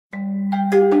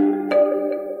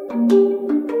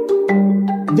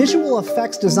Visual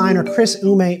effects designer Chris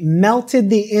Ume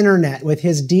melted the internet with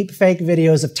his deepfake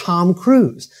videos of Tom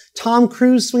Cruise. Tom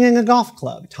Cruise swinging a golf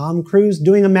club, Tom Cruise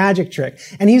doing a magic trick,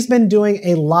 and he's been doing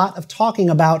a lot of talking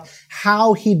about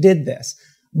how he did this.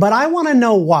 But I want to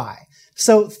know why.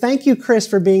 So thank you, Chris,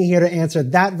 for being here to answer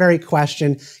that very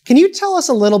question. Can you tell us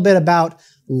a little bit about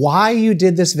why you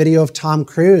did this video of Tom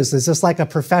Cruise? Is this like a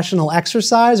professional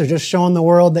exercise or just showing the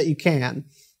world that you can?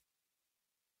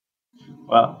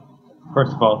 Well,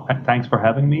 first of all, thanks for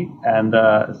having me. And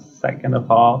second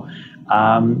of all,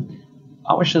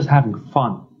 I was just having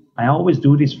fun. I always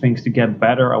do these things to get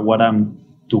better at what I'm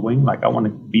doing. Like I want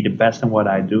to be the best in what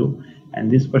I do. And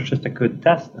this was just a good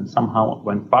test. And somehow it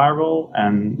went viral.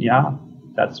 And yeah,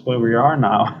 that's where we are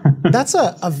now. That's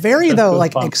a very, though,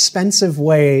 like fun. Expensive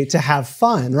way to have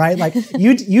fun, right? Like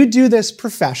you do this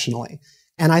professionally.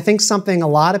 And I think something a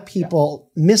lot of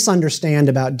people misunderstand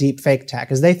about deepfake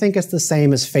tech is they think it's the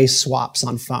same as face swaps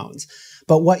on phones.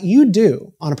 But what you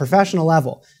do on a professional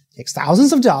level takes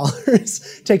thousands of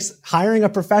dollars, takes hiring a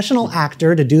professional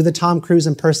actor to do the Tom Cruise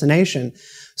impersonation.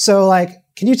 So like,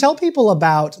 can you tell people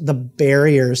about the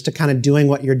barriers to kind of doing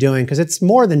what you're doing? Because it's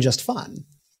more than just fun.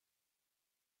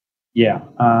 Yeah.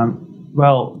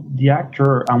 Well, the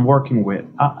actor I'm working with,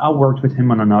 I worked with him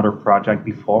on another project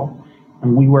before.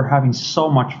 And we were having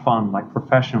so much fun, like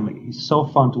professionally. He's so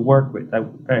fun to work with.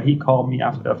 He called me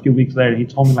after a few weeks later. He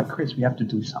told me, like, Chris, we have to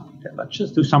do something. Let's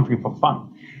just do something for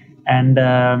fun. And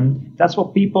that's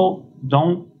what people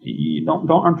don't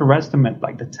underestimate,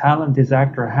 like the talent this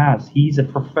actor has. He's a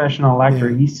professional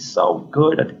actor. Yeah. He's so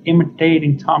good at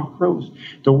imitating Tom Cruise.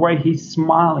 The way he's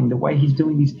smiling, the way he's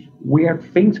doing these weird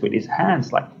things with his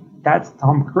hands, like that's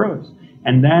Tom Cruise.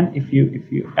 And then if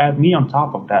you add me on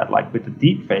top of that, like with the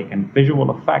deepfake and visual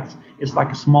effects, it's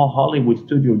like a small Hollywood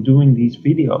studio doing these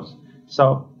videos.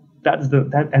 So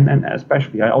and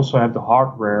especially I also have the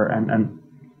hardware and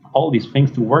all these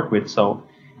things to work with. So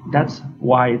that's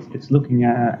why it's looking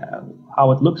at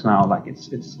how it looks now. Like it's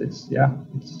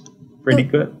pretty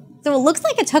good. So it looks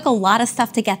like it took a lot of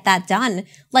stuff to get that done.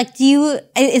 Like,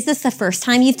 is this the first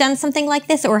time you've done something like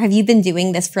this, or have you been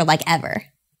doing this for like ever?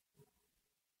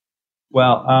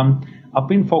 Well, I've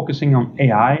been focusing on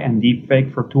AI and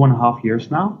deepfake for 2.5 years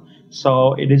now,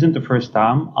 so it isn't the first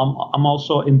time. I'm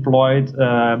also employed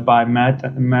by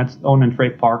Matt Stone and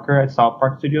Trey Parker at South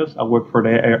Park Studios. I work for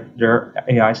their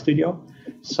AI studio.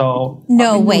 So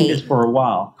no, I've been wait. doing this for a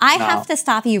while. I have to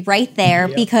stop you right there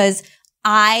because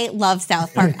I love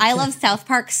South Park. I love South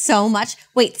Park so much.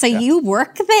 Wait, so you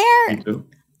work there? Me too.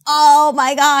 Oh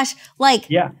my gosh! Like,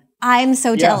 yeah. I'm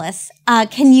so jealous.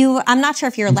 Can you, I'm not sure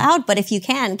if you're allowed, but if you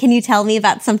can you tell me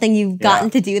about something you've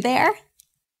gotten to do there?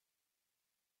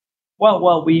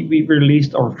 Well, we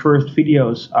released our first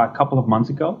videos a couple of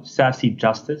months ago, Sassy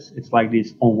Justice. It's like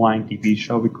this online TV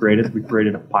show we created. We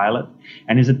created a pilot,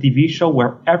 and it's a TV show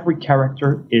where every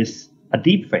character is a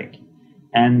deepfake.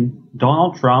 And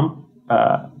Donald Trump,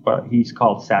 but he's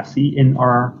called Sassy in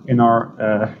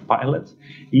our pilot.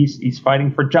 He's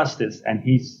fighting for justice, and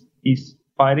he's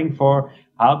fighting for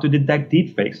how to detect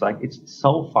deepfakes. Like it's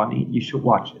so funny. You should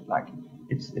watch it. Like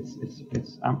it's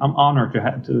I'm honored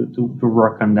to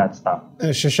work on that stuff.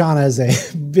 Shoshana is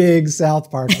a big South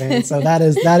Park fan, so that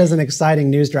is an exciting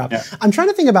news drop. Yeah. I'm trying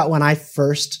to think about when I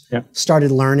first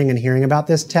started learning and hearing about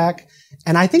this tech,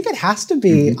 and I think it has to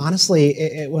be honestly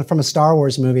it went from a Star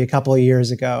Wars movie a couple of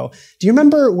years ago. Do you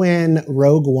remember when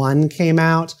Rogue One came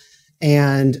out?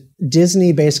 And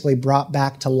Disney basically brought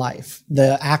back to life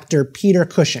the actor Peter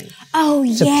Cushing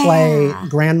to play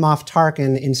Grand Moff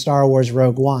Tarkin in Star Wars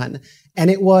Rogue One. And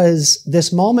it was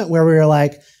this moment where we were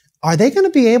like, are they going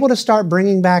to be able to start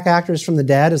bringing back actors from the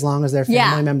dead as long as their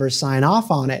family members sign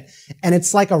off on it? And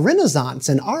it's like a renaissance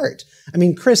in art. I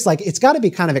mean, Chris, like it's got to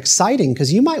be kind of exciting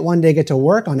because you might one day get to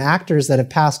work on actors that have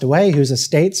passed away whose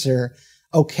estates are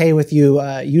okay with you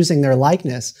using their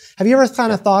likeness. Have you ever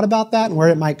kind of thought about that and where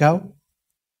it might go?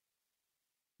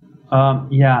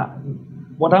 When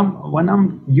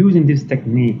I'm using this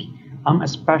technique, I'm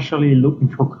especially looking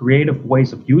for creative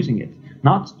ways of using it.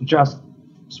 Not just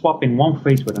swapping one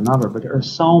face with another, but there are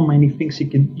so many things you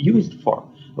can use it for.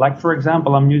 Like for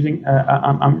example, I'm using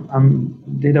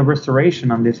did a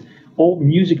restoration on this old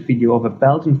music video of a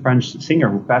Belgian French singer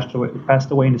who passed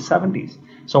away in the 70s.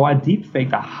 So I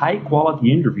deepfaked a high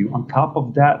quality interview on top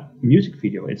of that music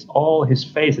video. It's all his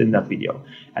face in that video.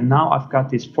 And now I've got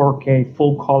this 4K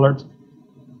full colored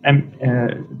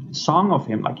song of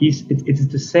him. Like it's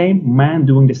the same man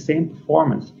doing the same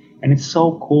performance. And it's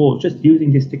so cool just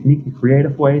using this technique in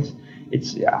creative ways.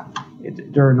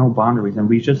 There are no boundaries and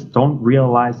we just don't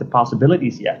realize the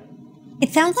possibilities yet.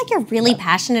 It sounds like you're really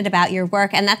passionate about your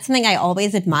work, and that's something I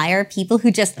always admire, people who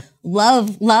just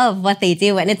love what they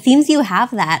do, and it seems you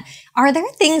have that. Are there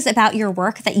things about your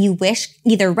work that you wish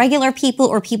either regular people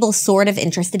or people sort of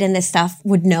interested in this stuff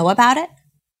would know about it?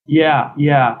 Yeah.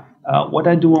 What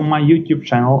I do on my YouTube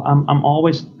channel, I'm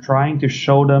always trying to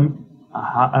show them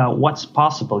what's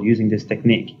possible using this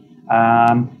technique.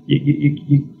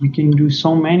 You can do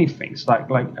so many things.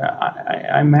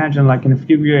 I imagine, like in a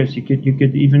few years, you could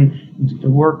even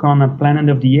work on a Planet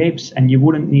of the Apes, and you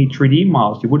wouldn't need 3D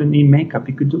models, you wouldn't need makeup.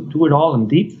 You could do it all in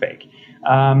deepfake.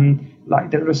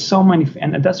 Like there are so many,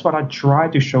 and that's what I try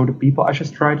to show the people. I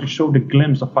just try to show the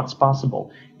glimpse of what's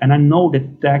possible. And I know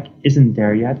that tech isn't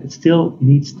there yet. It still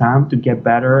needs time to get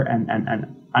better, and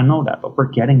I know that, but we're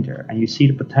getting there, and you see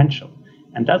the potential.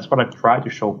 And that's what I try to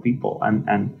show people,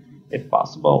 and if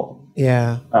possible,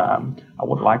 I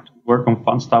would like to work on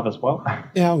fun stuff as well.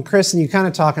 Yeah, and Chris, and you kind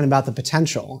of talking about the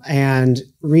potential, and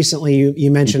recently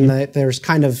you mentioned that there's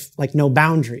kind of like no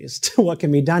boundaries to what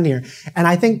can be done here. And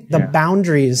I think the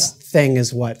boundaries thing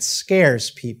is what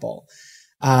scares people.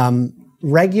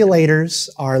 Regulators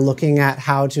are looking at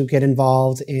how to get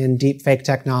involved in deepfake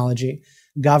technology.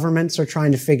 Governments are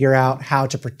trying to figure out how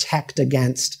to protect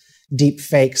against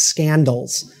deepfake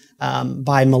scandals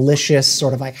by malicious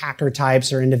sort of like hacker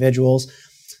types or individuals.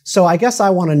 So I guess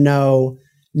I want to know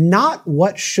not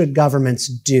what should governments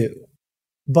do,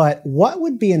 but what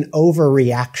would be an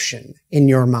overreaction in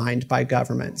your mind by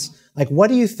governments? Like, what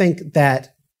do you think that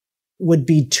would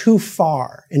be too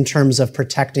far in terms of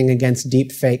protecting against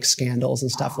deepfake scandals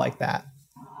and stuff like that?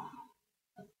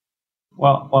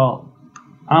 Well,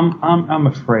 I'm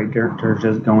afraid they're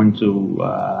just going to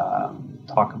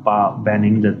talk about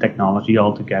banning the technology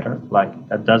altogether. Like,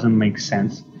 that doesn't make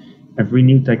sense. Every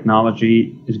new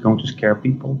technology is going to scare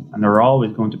people, and there are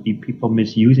always going to be people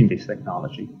misusing this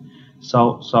technology.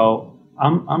 So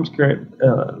I'm scared.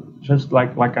 Just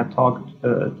like I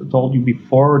told you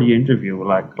before the interview.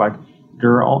 Like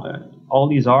there are all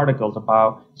these articles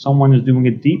about someone is doing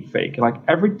a deepfake. Like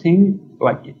everything,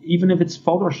 like even if it's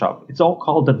Photoshop, it's all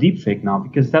called a deepfake now,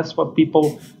 because that's what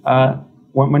people.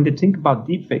 When they think about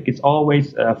deepfake, it's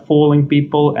always fooling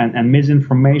people and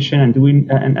misinformation and doing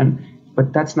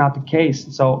but that's not the case.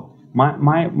 So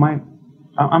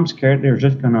I'm scared they're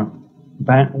just gonna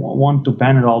want to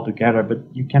ban it altogether. But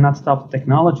you cannot stop the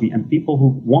technology, and people who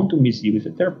want to misuse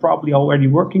it, they're probably already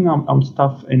working on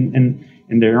stuff in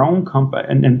their own company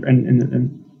and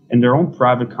in their own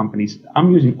private companies.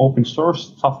 I'm using open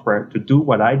source software to do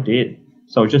what I did.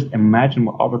 So just imagine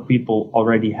what other people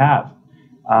already have.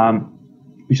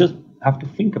 We just have to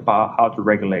think about how to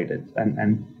regulate it,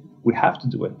 and we have to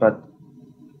do it, but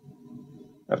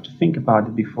we have to think about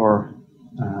it before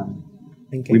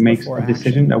we make a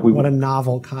decision that we. What a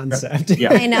novel concept!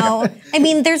 Yeah. I know. I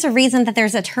mean, there's a reason that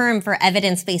there's a term for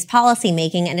evidence-based policy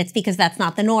making, and it's because that's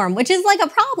not the norm, which is like a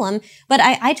problem. But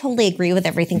I totally agree with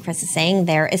everything Chris is saying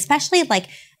there, especially like,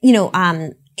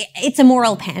 it's a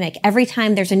moral panic. Every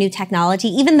time there's a new technology,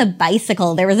 even the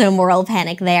bicycle, there was a moral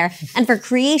panic there. And for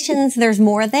creations, there's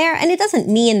more there. And it doesn't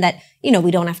mean that,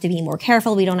 we don't have to be more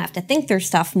careful. We don't have to think through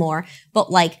stuff more.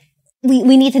 But like,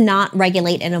 we need to not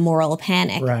regulate in a moral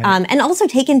panic. Right. And also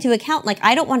take into account, like,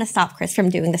 I don't want to stop Chris from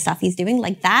doing the stuff he's doing.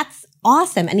 Like, that's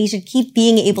awesome. And he should keep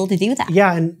being able to do that.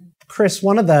 Yeah. And Chris,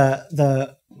 one of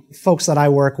the folks that I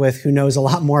work with who knows a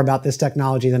lot more about this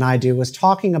technology than I do was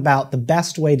talking about the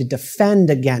best way to defend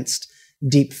against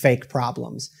deepfake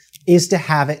problems is to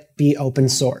have it be open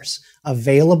source,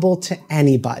 available to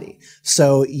anybody.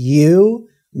 So you,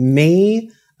 me,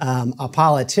 a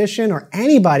politician, or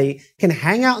anybody can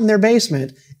hang out in their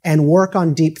basement and work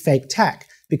on deepfake tech,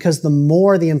 because the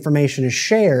more the information is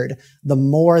shared, the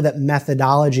more that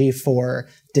methodology for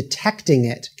detecting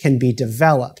it can be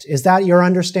developed. Is that your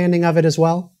understanding of it as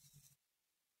well?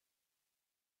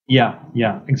 Yeah,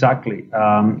 exactly.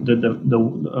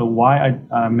 The why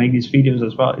I make these videos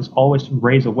as well is always to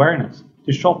raise awareness,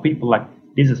 to show people like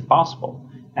this is possible,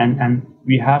 and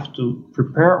we have to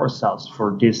prepare ourselves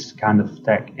for this kind of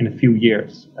tech in a few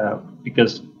years,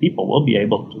 because people will be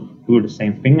able to do the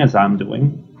same thing as I'm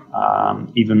doing,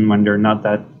 even when they're not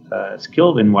that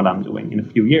skilled in what I'm doing in a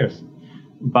few years.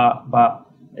 But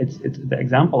it's the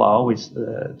example I always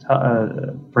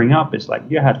bring up is like,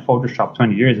 you had Photoshop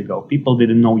 20 years ago. People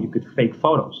didn't know you could fake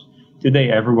photos. Today,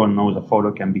 everyone knows a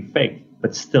photo can be faked,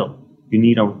 but still, you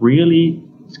need a really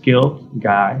skilled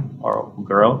guy or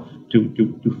girl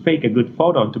to fake a good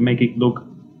photo to make it look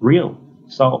real.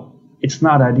 So it's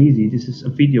not that easy. This is a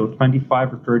video,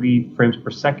 25 or 30 frames per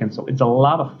second. So it's a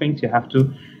lot of things you have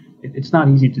to. It's not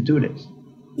easy to do this.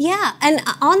 Yeah. And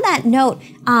on that note,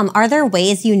 are there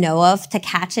ways you know of to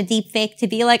catch a deep fake to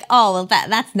be like, oh, well,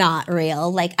 that's not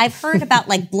real? Like I've heard about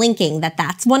like blinking,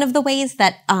 that's one of the ways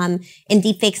that, in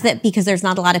deep fakes that because there's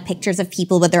not a lot of pictures of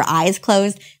people with their eyes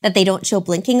closed, that they don't show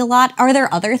blinking a lot. Are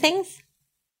there other things?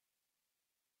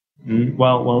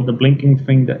 Well, the blinking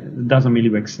thing that doesn't really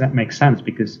make sense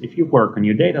because if you work on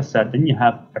your data set, then you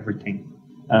have everything.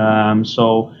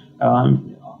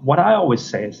 What I always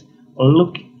say is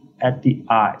look at the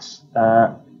eyes,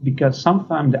 because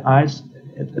sometimes the eyes,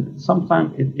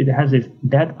 it has this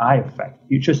dead eye effect.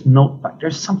 You just know like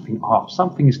there's something off,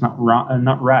 something is not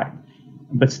right.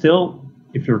 But still,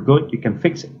 if you're good, you can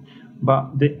fix it.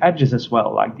 But the edges as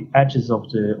well, like the edges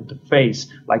of the face,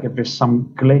 like if there's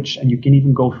some glitch, and you can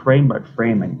even go frame by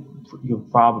frame, and you'll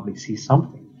probably see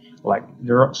something. Like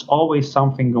there's always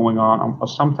something going on, or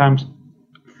sometimes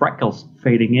freckles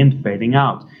fading in, fading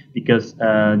out, because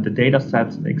the data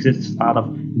set exists out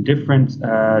of different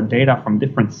data from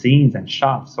different scenes and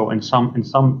shots. So in some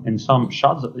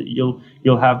shots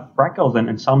you'll have freckles, and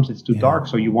in some it's too dark,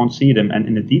 so you won't see them. And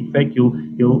in the deepfake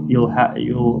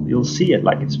you'll see it,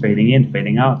 like it's fading in,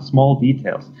 fading out, small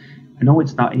details. I know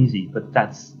it's not easy, but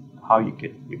that's how you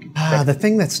could. The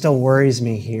thing that still worries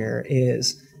me here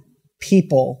is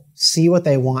people see what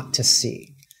they want to see.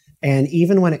 And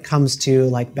even when it comes to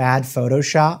like bad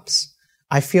Photoshops,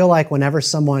 I feel like whenever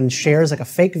someone shares like a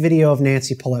fake video of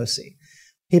Nancy Pelosi,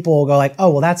 people will go like, oh,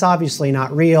 well, that's obviously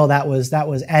not real. That was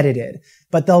edited.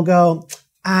 But they'll go,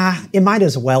 it might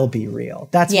as well be real.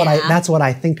 That's what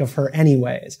I think of her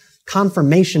anyways.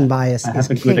 Confirmation bias is king. I have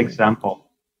a good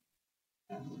example.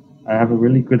 I have a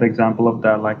really good example of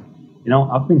that. Like,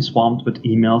 I've been swamped with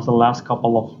emails the last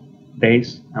couple of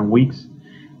days and weeks.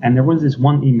 And there was this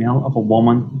one email of a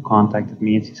woman who contacted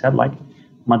me, and she said, like,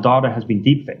 my daughter has been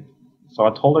deepfaked. So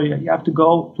I told her, you have to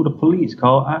go to the police.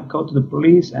 Go to the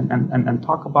police and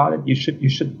talk about it. You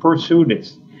should pursue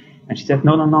this. And she said,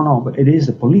 no, but it is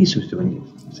the police who's doing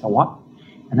this. I said, what?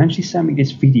 And then she sent me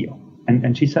this video.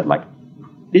 And she said, like,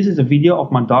 this is a video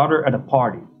of my daughter at a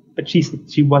party. But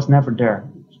she was never there.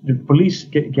 The police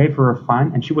gave her a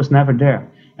fine, and she was never there.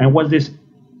 And it was this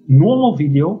normal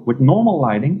video with normal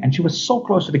lighting, and she was so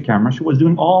close to the camera. She was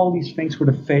doing all these things with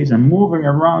her face and moving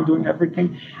around, doing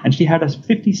everything. And she had a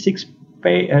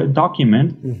 56-page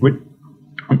document with,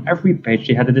 on every page,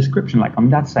 she had a description, like,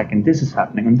 on that second, this is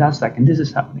happening, on that second, this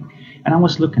is happening. And I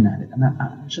was looking at it, and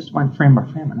I just went frame by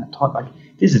frame, and I thought, like,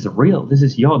 this is real. This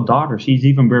is your daughter. She's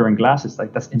even wearing glasses.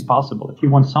 Like, that's impossible. If you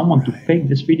want someone to fake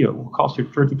this video, it will cost you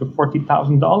 $30,000 to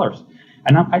 $40,000.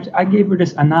 And I gave her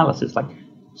this analysis, like,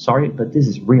 sorry, but this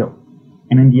is real.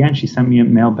 And in the end, she sent me a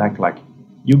mail back like,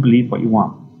 you believe what you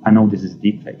want. I know this is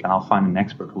deepfake, and I'll find an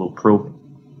expert who will prove it.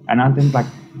 And I think, like,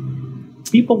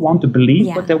 people want to believe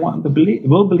what they want to believe,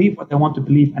 will believe what they want to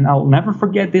believe. And I'll never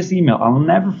forget this email. I'll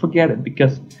never forget it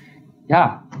because,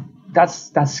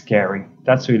 that's scary.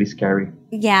 That's really scary.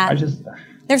 Yeah.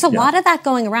 There's a lot of that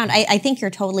going around. I think you're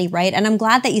totally right. And I'm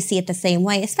glad that you see it the same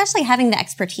way, especially having the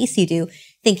expertise you do,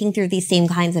 thinking through these same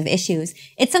kinds of issues.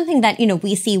 It's something that,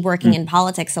 we see working in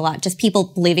politics a lot, just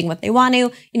people believing what they want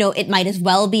to, it might as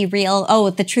well be real. Oh,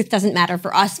 the truth doesn't matter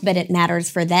for us, but it matters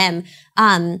for them.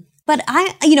 But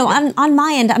on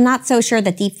my end, I'm not so sure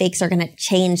that deepfakes are going to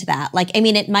change that. Like, I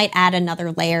mean, it might add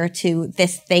another layer to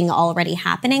this thing already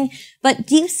happening, but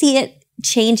do you see it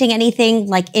changing anything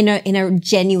like in a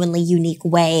genuinely unique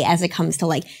way as it comes to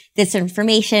like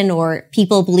disinformation or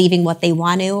people believing what they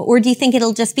want to? Or do you think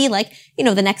it'll just be like,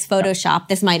 the next Photoshop,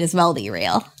 this might as well be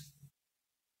real?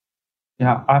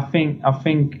 Yeah, I think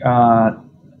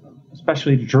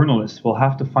especially the journalists will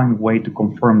have to find a way to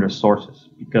confirm their sources,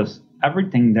 because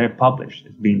everything they publish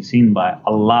is being seen by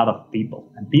a lot of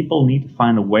people, and people need to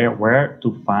find a way where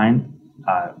to find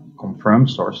confirmed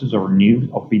sources or news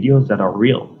or videos that are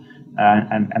real.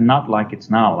 And not like it's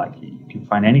now, like you can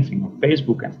find anything on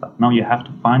Facebook and stuff. Now you have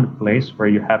to find a place where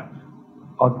you have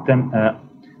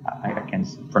I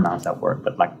can't pronounce that word,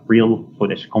 but like real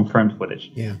footage, confirmed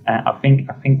footage. Yeah. And I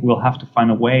think we'll have to find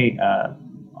a way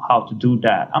how to do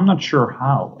that. I'm not sure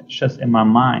how. It's just in my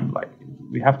mind, like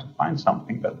we have to find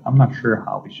something, but I'm not sure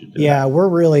how we should do it. Yeah, we're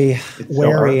really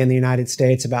wary in the United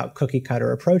States about cookie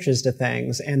cutter approaches to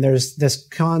things. And there's this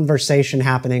conversation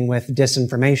happening with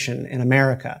disinformation in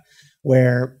America,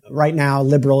 where right now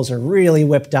liberals are really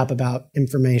whipped up about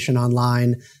information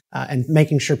online and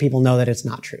making sure people know that it's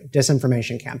not true,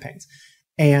 disinformation campaigns.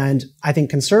 And I think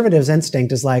conservatives'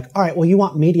 instinct is like, all right, well, you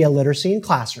want media literacy in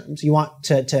classrooms. You want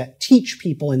to teach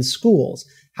people in schools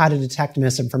how to detect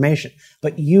misinformation,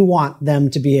 but you want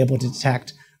them to be able to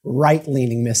detect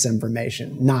right-leaning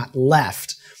misinformation, not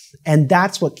left. And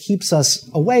that's what keeps us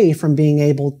away from being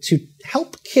able to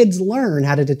help kids learn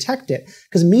how to detect it.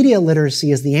 Because media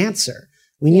literacy is the answer.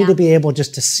 We need to be able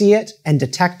just to see it and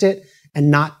detect it and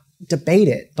not debate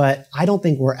it. But I don't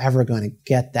think we're ever going to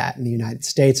get that in the United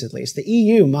States, at least. The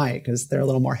EU might, because they're a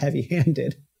little more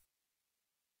heavy-handed.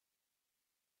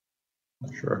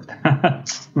 Sure.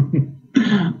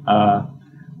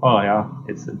 Well, yeah,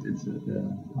 it's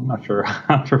I'm not sure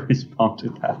how to respond to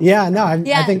that. Yeah, no, I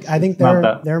think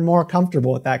they're more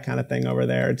comfortable with that kind of thing over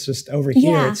there. It's just over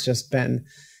here,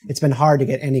 it's been hard to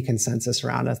get any consensus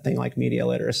around a thing like media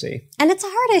literacy. And it's a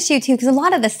hard issue too, because a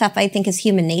lot of this stuff I think is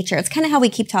human nature. It's kind of how we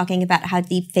keep talking about how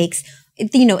deep fakes,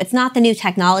 it's not the new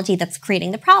technology that's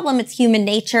creating the problem. It's human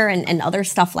nature and other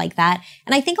stuff like that.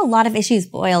 And I think a lot of issues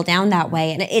boil down that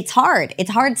way. And it's hard.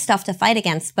 It's hard stuff to fight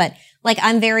against. But like,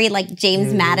 I'm very like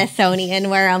James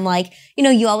Madisonian, where I'm like,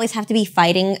 you always have to be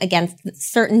fighting against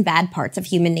certain bad parts of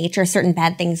human nature, certain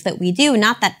bad things that we do.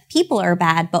 Not that people are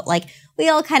bad, but like we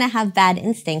all kind of have bad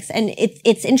instincts. And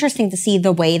it's interesting to see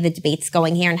the way the debate's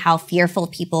going here and how fearful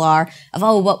people are of,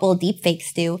 what will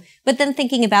deepfakes do? But then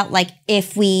thinking about like,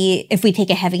 if we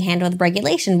take a heavy hand with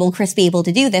regulation, will Chris be able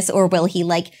to do this? Or will he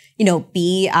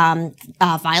be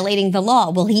violating the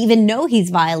law? Will he even know he's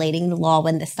violating the law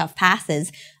when this stuff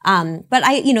passes? But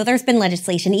there's been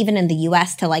legislation even in the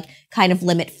US to like kind of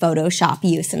limit Photoshop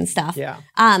use and stuff. Yeah.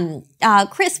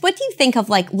 Chris, what do you think of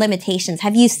like limitations?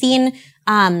 Have you seen,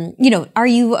 are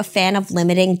you a fan of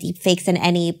limiting deepfakes in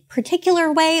any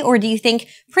particular way? Or do you think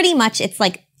pretty much it's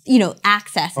like,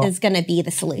 access is going to be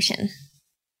the solution?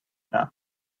 Yeah.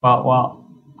 Well,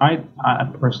 I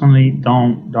personally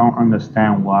don't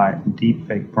understand why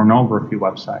deepfake pornography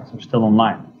websites are still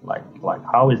online. Like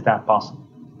how is that possible?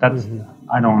 That's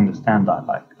I don't understand that.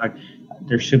 Like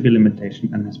there should be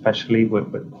limitation, and especially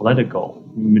with political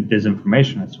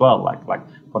disinformation as well. Like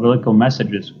political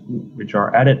messages which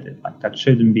are edited, like that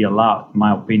shouldn't be allowed, in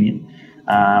my opinion.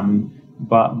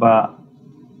 But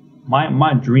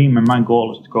my dream and my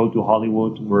goal is to go to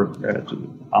Hollywood to work.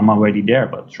 I'm already there,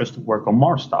 but just to work on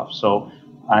more stuff. So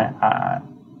I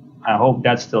hope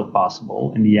that's still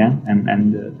possible in the end,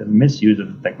 and the misuse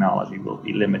of the technology will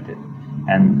be limited.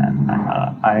 And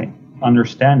I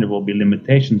understand there will be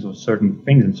limitations of certain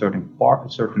things and certain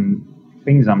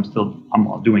things I'm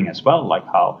doing as well. Like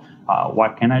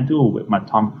what can I do with my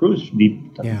Tom Cruise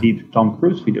deep Tom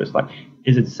Cruise videos? Like,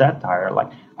 is it satire?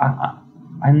 Like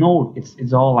I know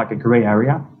it's all like a gray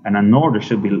area, and I know there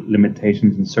should be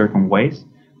limitations in certain ways,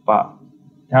 but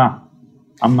yeah,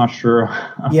 I'm not sure.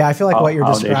 Yeah, I feel like what you're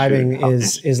describing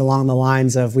is along the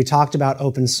lines of, we talked about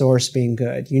open source being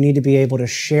good. You need to be able to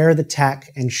share the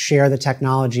tech and share the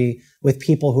technology with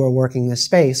people who are working this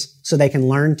space so they can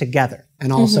learn together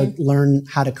and also learn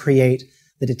how to create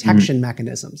the detection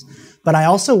mechanisms. But I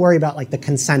also worry about like the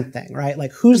consent thing, right?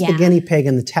 Like who's the guinea pig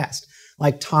in the test?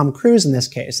 Like Tom Cruise in this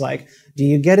case, like, do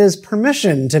you get his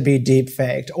permission to be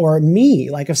deepfaked? Or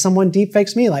me, like if someone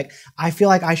deepfakes me, like I feel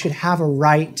like I should have a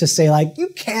right to say like, you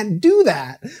can't do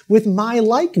that with my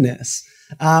likeness.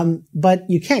 But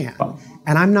you can.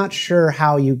 And I'm not sure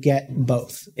how you get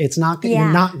both. It's not,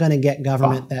 you're not going to get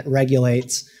government that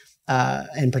regulates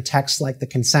and protects like the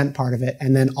consent part of it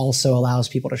and then also allows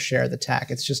people to share the tech.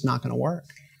 It's just not going to work.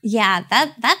 Yeah,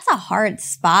 that's a hard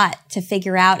spot to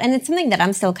figure out. And it's something that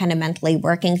I'm still kind of mentally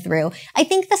working through. I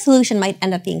think the solution might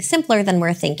end up being simpler than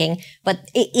we're thinking, but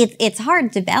it's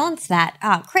hard to balance that.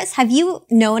 Chris, have you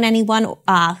known anyone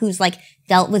who's like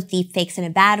dealt with deepfakes in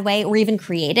a bad way or even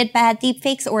created bad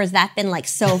deepfakes? Or has that been like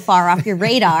so far off your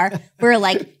radar where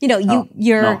like,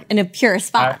 you're in a pure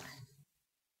spot?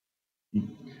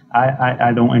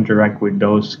 I don't interact with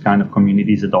those kind of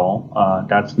communities at all.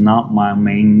 That's not my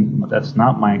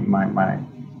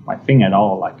thing at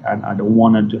all. Like I don't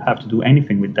want to have to do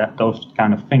anything with those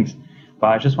kind of things. But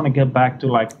I just want to get back to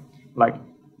like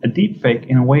a deep fake.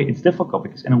 In a way, it's difficult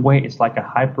because in a way it's like a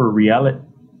hyper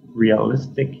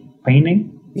realistic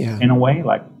painting. Yeah. In a way,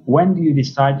 like when do you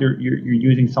decide you're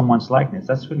using someone's likeness?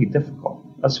 That's really difficult.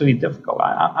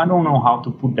 I don't know how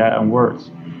to put that in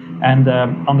words. And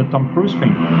on the Tom Cruise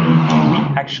thing,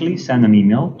 we actually sent an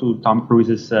email to Tom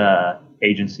Cruise's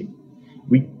agency.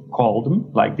 We called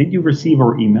them, like, did you receive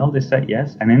our email? They said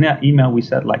yes. And in that email, we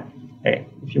said, like, hey,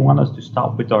 if you want us to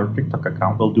stop with our TikTok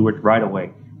account, we'll do it right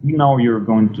away. We know you're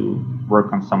going to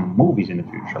work on some movies in the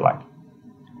future, like,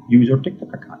 use your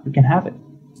TikTok account. You can have it.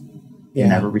 Yeah. They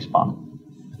never responded.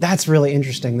 That's really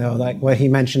interesting, though, like what he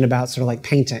mentioned about sort of like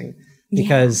painting,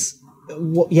 because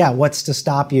what's to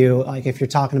stop you, like if you're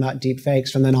talking about deep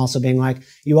fakes, from then also being like,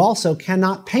 you also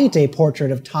cannot paint a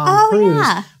portrait of Tom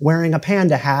Cruise wearing a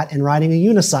panda hat and riding a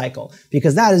unicycle,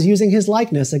 because that is using his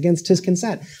likeness against his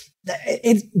consent.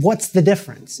 what's the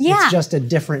difference? Yeah. It's just a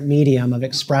different medium of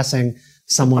expressing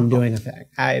someone doing a thing.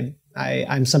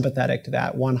 I'm sympathetic to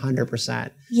that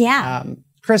 100%. Yeah.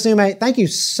 Chris Umeh, thank you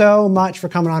so much for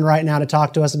coming on right now to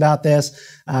talk to us about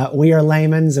this. We are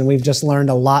laymen's and we've just learned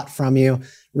a lot from you.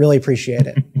 Really appreciate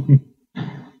it.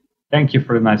 Thank you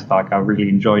for the nice talk. I really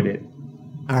enjoyed it.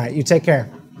 All right. You take care.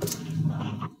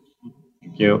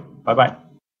 Thank you. Bye-bye.